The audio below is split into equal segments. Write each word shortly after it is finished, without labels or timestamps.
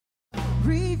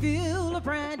reveal a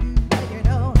brand new way,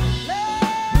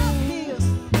 love heals.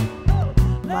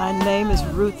 My name is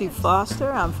Ruthie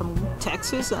Foster. I'm from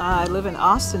Texas. I live in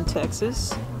Austin,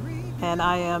 Texas, and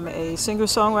I am a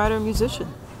singer-songwriter musician.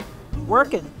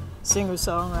 Working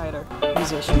singer-songwriter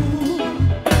musician.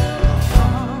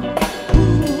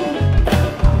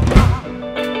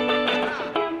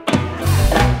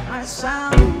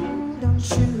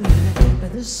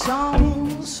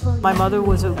 My mother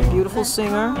was a beautiful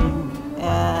singer,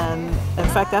 and in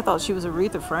fact I thought she was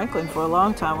Aretha Franklin for a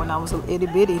long time when I was a itty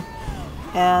bitty.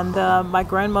 And my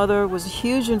grandmother was a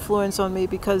huge influence on me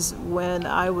because when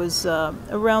I was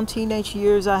around teenage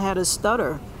years I had a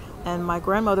stutter, and my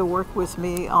grandmother worked with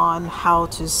me on how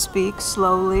to speak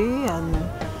slowly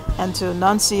and to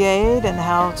enunciate and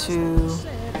how to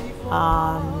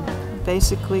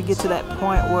basically get to that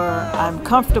point where I'm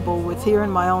comfortable with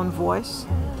hearing my own voice.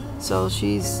 So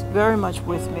she's very much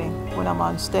with me when I'm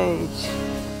on stage.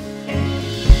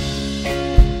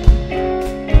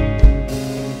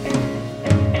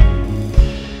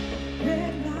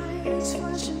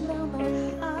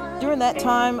 During that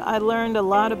time, I learned a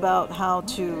lot about how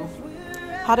to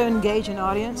engage an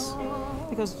audience,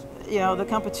 because you know the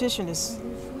competition is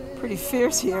pretty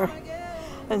fierce here.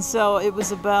 And so it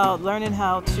was about learning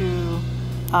how to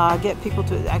get people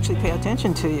to actually pay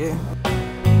attention to you.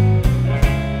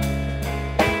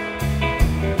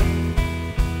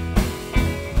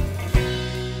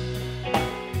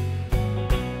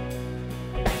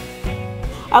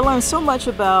 I learned so much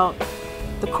about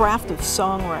the craft of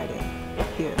songwriting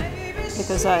here,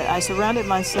 because I surrounded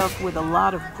myself with a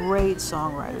lot of great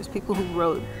songwriters, people who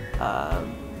wrote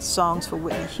songs for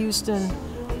Whitney Houston,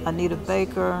 Anita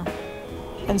Baker.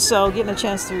 And so getting a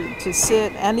chance to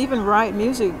sit and even write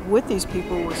music with these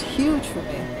people was huge for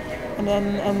me.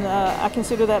 And I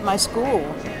consider that my school,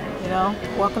 you know,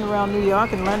 walking around New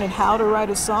York and learning how to write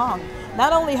a song.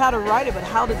 Not only how to write it, but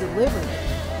how to deliver it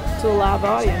to a live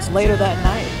audience later that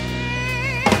night.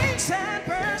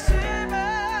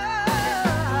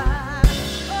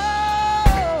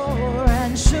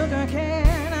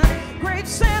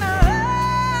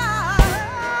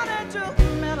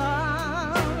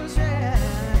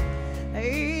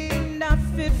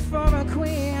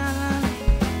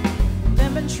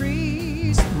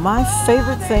 My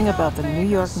favorite thing about the New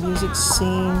York music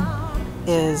scene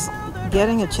is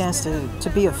getting a chance to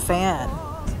be a fan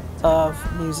of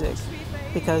music,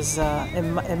 because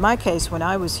in my case, when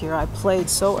I was here, I played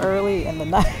so early in the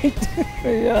night.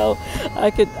 You know,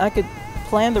 I could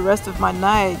plan the rest of my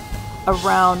night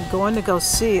around going to go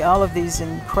see all of these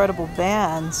incredible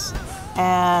bands.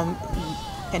 And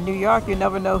in New York, you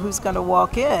never know who's going to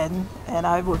walk in, and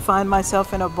I would find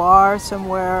myself in a bar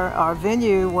somewhere, or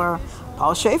venue, where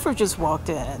Paul Schaefer just walked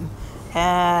in,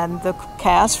 and the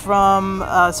cast from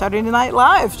Saturday Night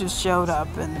Live just showed up,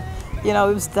 and you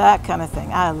know, it was that kind of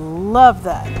thing. I love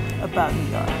that about New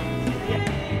York.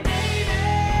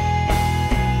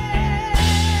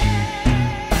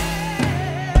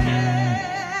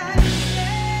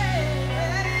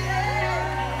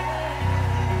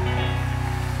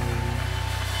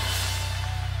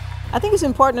 I think it's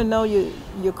important to know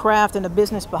your craft and the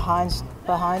business behind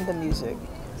the music.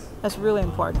 That's really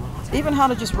important. Even how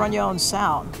to just run your own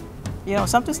sound. You know,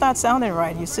 something's not sounding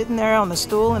right. You're sitting there on the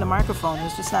stool and the microphone,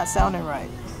 it's just not sounding right.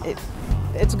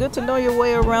 It's good to know your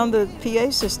way around the PA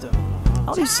system.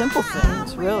 All these simple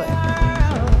things, really.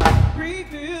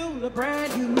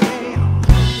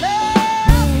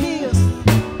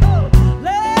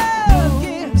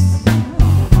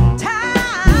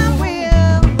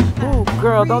 Ooh,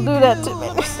 girl, don't do that to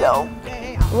me. So,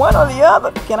 one or the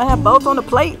other. Can I have both on the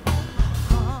plate?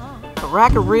 A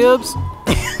rack of ribs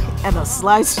and a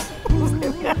slice.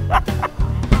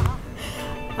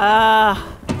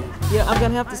 Yeah, I'm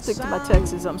gonna have to stick to my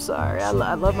Texas. I'm sorry. I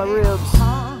love my ribs.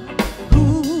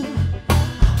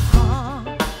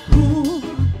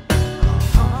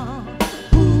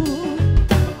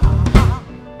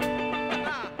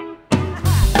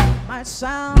 Might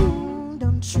sound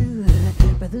untrue,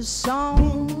 but this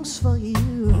song's for you.